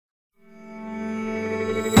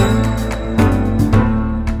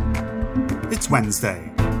Wednesday,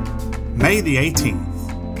 May the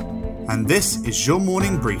 18th, and this is your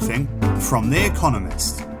morning briefing from The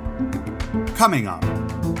Economist. Coming up,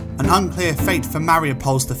 an unclear fate for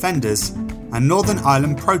Mariupol's defenders and Northern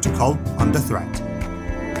Ireland Protocol under threat.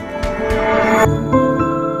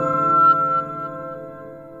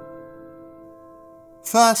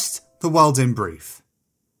 First, the world in brief.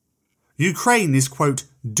 Ukraine is, quote,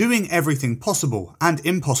 doing everything possible and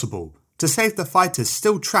impossible to save the fighters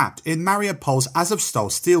still trapped in Mariupol's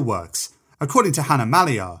Azovstal steelworks, according to Hanna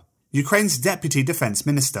Maliar, Ukraine's deputy defence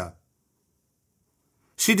minister.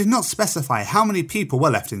 She did not specify how many people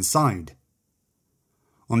were left inside.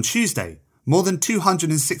 On Tuesday, more than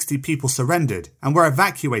 260 people surrendered and were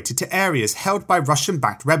evacuated to areas held by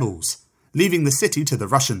Russian-backed rebels, leaving the city to the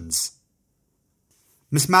Russians.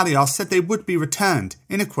 Ms. Maliar said they would be returned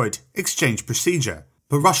in a, quote, exchange procedure,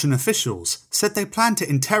 but Russian officials said they planned to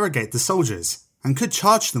interrogate the soldiers and could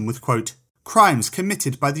charge them with, quote, crimes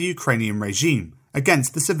committed by the Ukrainian regime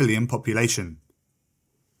against the civilian population.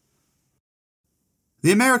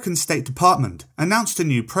 The American State Department announced a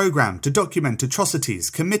new program to document atrocities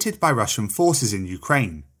committed by Russian forces in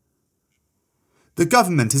Ukraine. The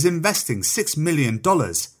government is investing $6 million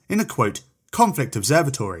in a, quote, conflict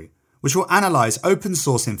observatory, which will analyse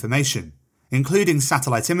open-source information, including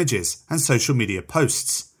satellite images and social media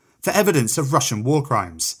posts, for evidence of Russian war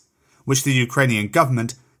crimes, which the Ukrainian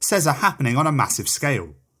government says are happening on a massive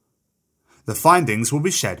scale. The findings will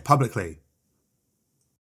be shared publicly.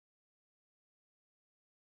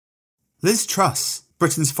 Liz Truss,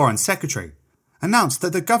 Britain's Foreign Secretary, announced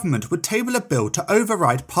that the government would table a bill to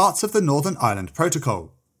override parts of the Northern Ireland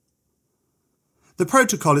Protocol. The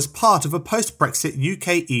protocol is part of a post-Brexit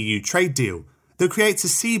UK-EU trade deal that creates a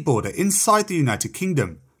sea border inside the United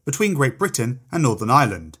Kingdom between Great Britain and Northern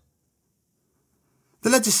Ireland. The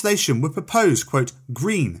legislation would propose, quote,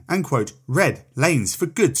 green and, quote, red lanes for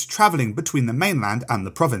goods travelling between the mainland and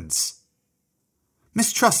the province.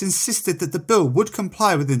 Ms Truss insisted that the bill would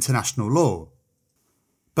comply with international law.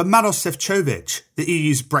 But Maros Šefčovič, the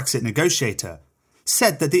EU's Brexit negotiator,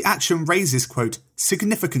 said that the action raises, quote,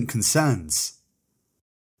 significant concerns.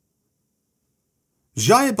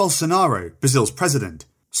 Jair Bolsonaro, Brazil's president,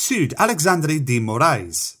 sued Alexandre de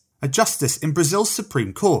Moraes, a justice in Brazil's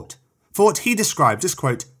Supreme Court, for what he described as,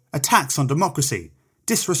 quote, attacks on democracy,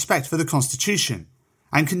 disrespect for the constitution,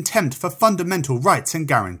 and contempt for fundamental rights and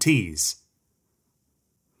guarantees.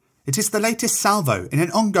 It is the latest salvo in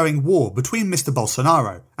an ongoing war between Mr.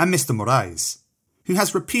 Bolsonaro and Mr. Moraes, who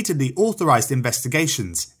has repeatedly authorised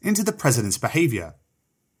investigations into the president's behaviour.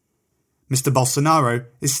 Mr. Bolsonaro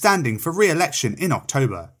is standing for re-election in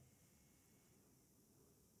October.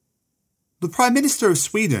 The Prime Minister of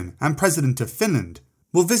Sweden and President of Finland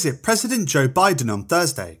will visit President Joe Biden on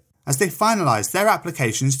Thursday as they finalise their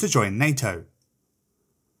applications to join NATO.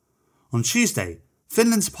 On Tuesday,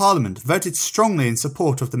 Finland's parliament voted strongly in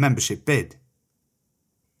support of the membership bid.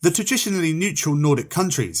 The traditionally neutral Nordic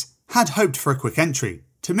countries had hoped for a quick entry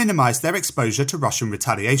to minimise their exposure to Russian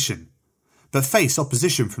retaliation, but face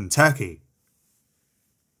opposition from Turkey.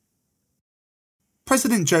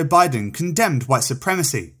 President Joe Biden condemned white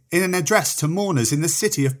supremacy in an address to mourners in the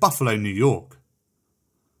city of Buffalo, New York.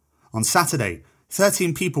 On Saturday,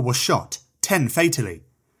 13 people were shot, 10 fatally,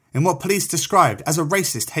 in what police described as a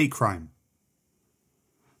racist hate crime.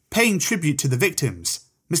 Paying tribute to the victims,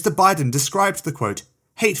 Mr. Biden described the, quote,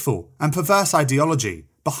 hateful and perverse ideology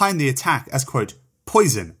behind the attack as, quote,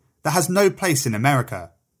 poison that has no place in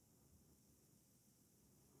America.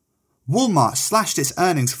 Walmart slashed its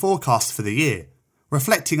earnings forecast for the year,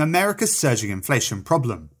 reflecting America's surging inflation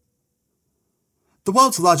problem. The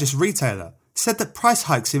world's largest retailer said that price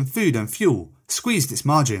hikes in food and fuel squeezed its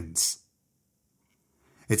margins.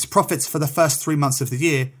 Its profits for the first 3 months of the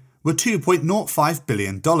year were $2.05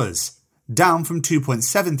 billion, down from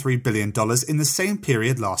 $2.73 billion in the same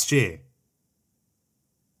period last year.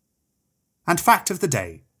 And fact of the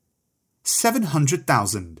day,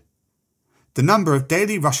 700,000. The number of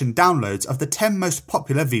daily Russian downloads of the 10 most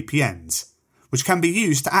popular VPNs, which can be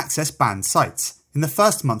used to access banned sites in the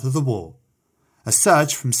first month of the war, a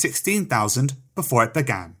surge from 16,000 before it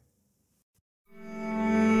began.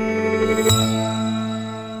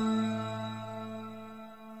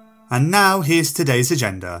 And now here's today's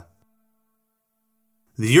agenda.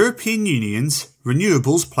 The European Union's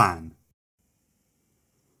Renewables Plan.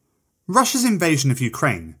 Russia's invasion of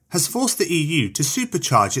Ukraine has forced the EU to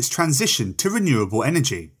supercharge its transition to renewable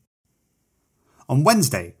energy. On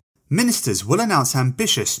Wednesday, ministers will announce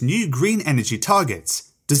ambitious new green energy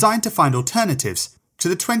targets designed to find alternatives to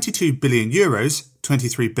the €22 billion,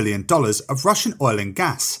 $23 billion of Russian oil and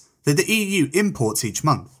gas that the EU imports each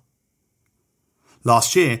month.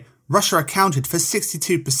 Last year, Russia accounted for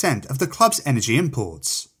 62% of the club's energy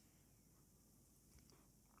imports.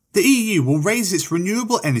 The EU will raise its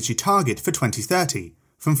renewable energy target for 2030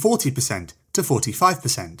 from 40% to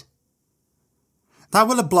 45%. That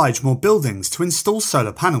will oblige more buildings to install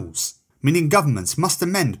solar panels, meaning governments must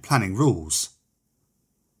amend planning rules.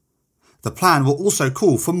 The plan will also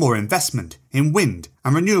call for more investment in wind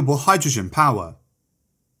and renewable hydrogen power.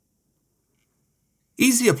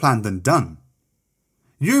 Easier planned than done.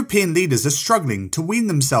 European leaders are struggling to wean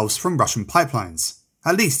themselves from Russian pipelines,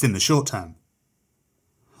 at least in the short term.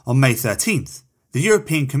 On May 13th, the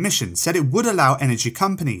European Commission said it would allow energy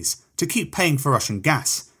companies to keep paying for Russian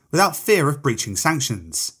gas without fear of breaching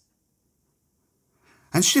sanctions.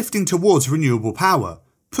 And shifting towards renewable power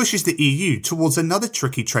pushes the EU towards another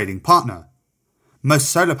tricky trading partner. Most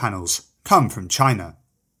solar panels come from China.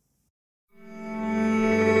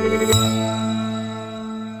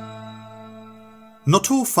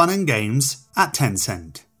 Not all fun and games at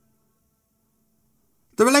Tencent.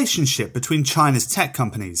 The relationship between China's tech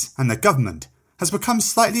companies and the government has become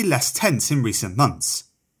slightly less tense in recent months.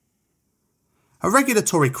 A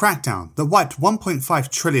regulatory crackdown that wiped $1.5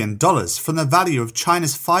 trillion from the value of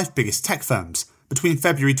China's 5 biggest tech firms between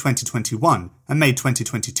February 2021 and May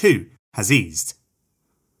 2022 has eased.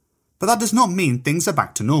 But that does not mean things are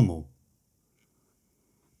back to normal.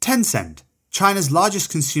 Tencent, China's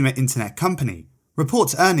largest consumer internet company,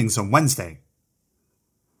 reports earnings on Wednesday.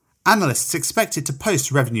 Analysts expect it to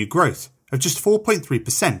post revenue growth of just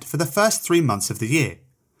 4.3% for the first 3 months of the year,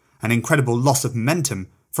 an incredible loss of momentum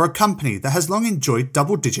for a company that has long enjoyed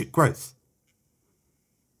double-digit growth.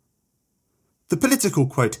 The political,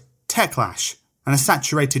 techlash and a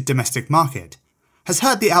saturated domestic market has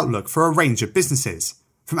hurt the outlook for a range of businesses,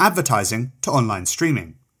 from advertising to online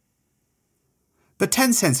streaming. But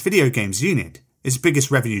Tencent's video games unit, its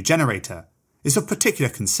biggest revenue generator, is of particular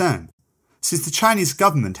concern, since the Chinese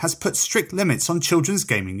government has put strict limits on children's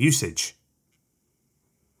gaming usage.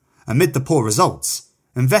 Amid the poor results,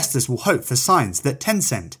 investors will hope for signs that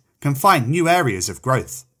Tencent can find new areas of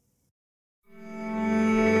growth.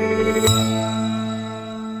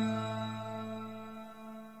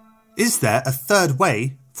 Is there a third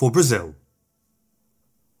way for Brazil?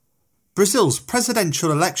 Brazil's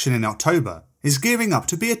presidential election in October is gearing up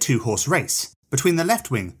to be a two-horse race between the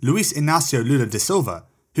left-wing Luiz Inácio Lula da Silva,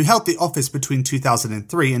 who held the office between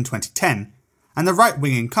 2003 and 2010, and the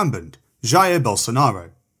right-wing incumbent Jair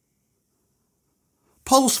Bolsonaro.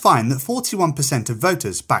 Polls find that 41% of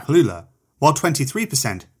voters back Lula, while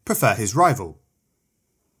 23% prefer his rival.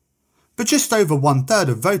 But just over 1/3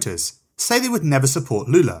 of voters say they would never support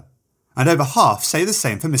Lula, and over half say the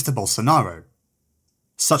same for Mr. Bolsonaro.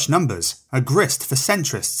 Such numbers are grist for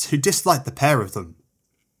centrists who dislike the pair of them.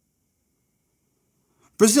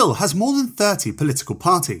 Brazil has more than 30 political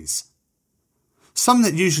parties. Some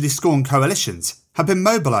that usually scorn coalitions have been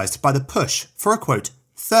mobilised by the push for a,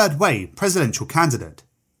 third-way presidential candidate.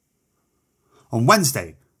 On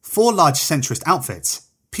Wednesday, 4 large centrist outfits,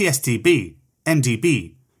 PSDB,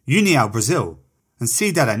 MDB, União Brasil, and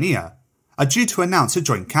Cidadania, are due to announce a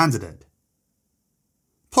joint candidate.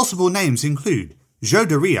 Possible names include João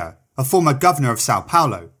Doria, a former governor of São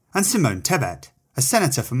Paulo, and Simone Tebet, a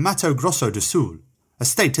senator from Mato Grosso do Sul, a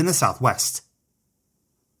state in the southwest.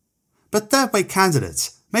 But third-way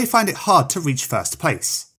candidates may find it hard to reach first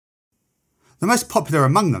place. The most popular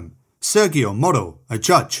among them, Sergio Moro, a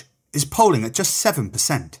judge, is polling at just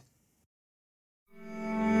 7%.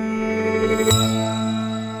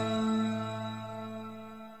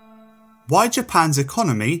 Why Japan's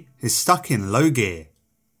economy is stuck in low gear.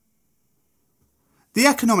 The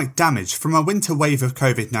economic damage from a winter wave of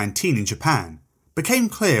COVID-19 in Japan became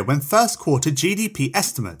clear when first quarter GDP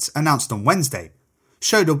estimates announced on Wednesday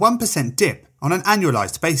showed a 1% dip on an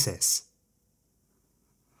annualised basis.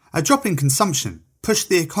 A drop in consumption pushed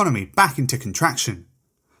the economy back into contraction,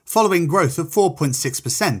 following growth of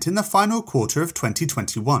 4.6% in the final quarter of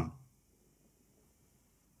 2021.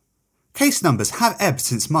 Case numbers have ebbed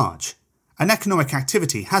since March, and economic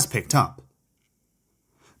activity has picked up.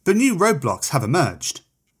 But new roadblocks have emerged.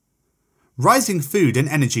 Rising food and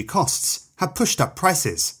energy costs have pushed up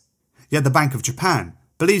prices, yet the Bank of Japan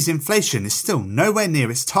believes inflation is still nowhere near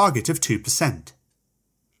its target of 2%.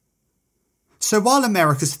 So while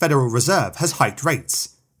America's Federal Reserve has hiked rates,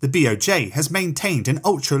 the BOJ has maintained an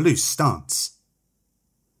ultra-loose stance.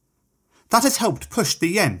 That has helped push the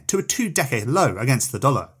yen to a 2-decade low against the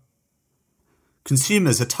dollar.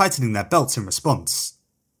 Consumers are tightening their belts in response.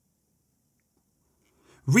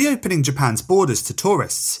 Reopening Japan's borders to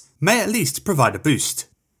tourists may at least provide a boost.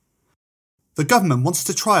 The government wants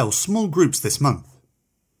to trial small groups this month.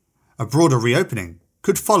 A broader reopening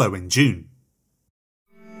could follow in June.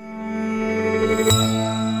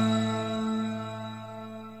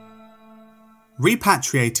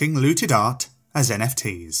 Repatriating looted art as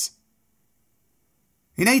NFTs.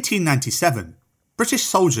 In 1897, British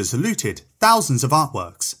soldiers looted thousands of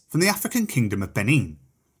artworks from the African kingdom of Benin,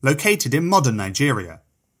 located in modern Nigeria.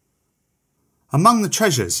 Among the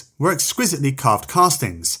treasures were exquisitely carved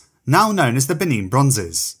castings, now known as the Benin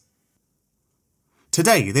bronzes.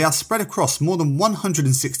 Today they are spread across more than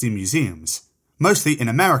 160 museums, mostly in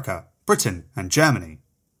America, Britain and Germany.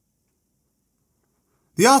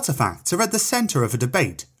 The artefacts are at the centre of a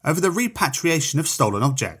debate over the repatriation of stolen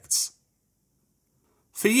objects.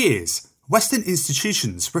 For years, Western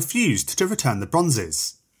institutions refused to return the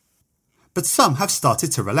bronzes, but some have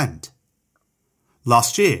started to relent.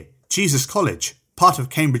 Last year, Jesus College, part of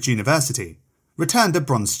Cambridge University, returned a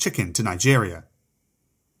bronze chicken to Nigeria.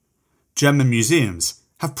 German museums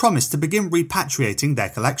have promised to begin repatriating their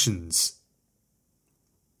collections.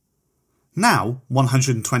 Now,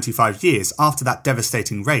 125 years after that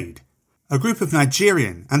devastating raid, a group of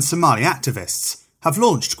Nigerian and Somali activists have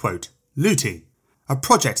launched, Looty, a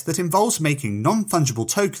project that involves making non-fungible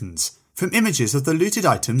tokens from images of the looted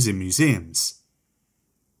items in museums.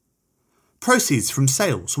 Proceeds from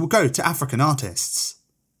sales will go to African artists.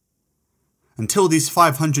 Until these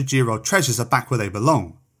 500-year-old treasures are back where they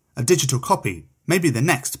belong, a digital copy may be the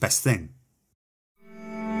next best thing.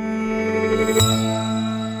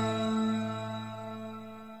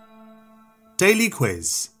 Daily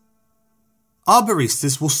Quiz. Our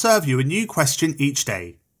baristas will serve you a new question each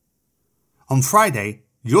day. On Friday,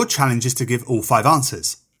 your challenge is to give all 5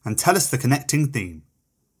 answers and tell us the connecting theme.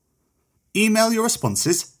 Email your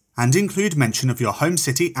responses and include mention of your home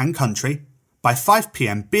city and country by 5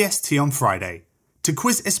 p.m. BST on Friday to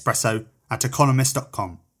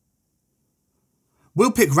quizespresso@economist.com.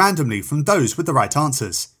 We'll pick randomly from those with the right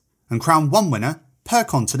answers and crown one winner per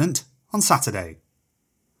continent on Saturday.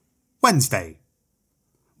 Wednesday.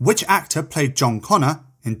 Which actor played John Connor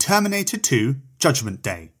in Terminator 2 Judgment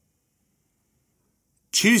Day?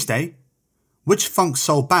 Tuesday. Which funk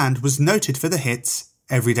soul band was noted for the hits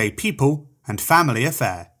Everyday People and Family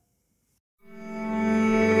Affair?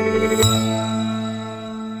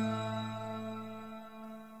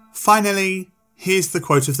 Finally, here's the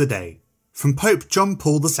quote of the day from Pope John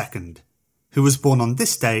Paul II, who was born on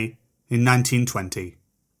this day in 1920.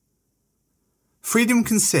 Freedom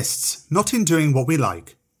consists not in doing what we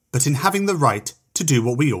like, but in having the right to do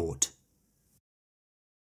what we ought.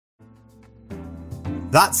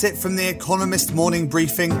 That's it from the Economist morning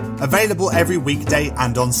briefing, available every weekday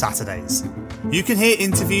and on Saturdays. You can hear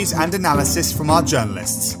interviews and analysis from our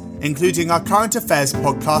journalists, including our current affairs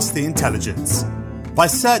podcast, The Intelligence, by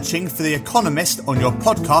searching for The Economist on your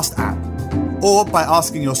podcast app, or by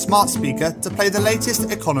asking your smart speaker to play the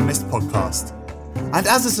latest Economist podcast. And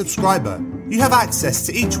as a subscriber, you have access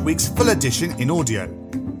to each week's full edition in audio.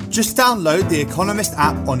 Just download the Economist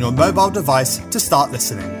app on your mobile device to start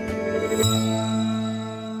listening.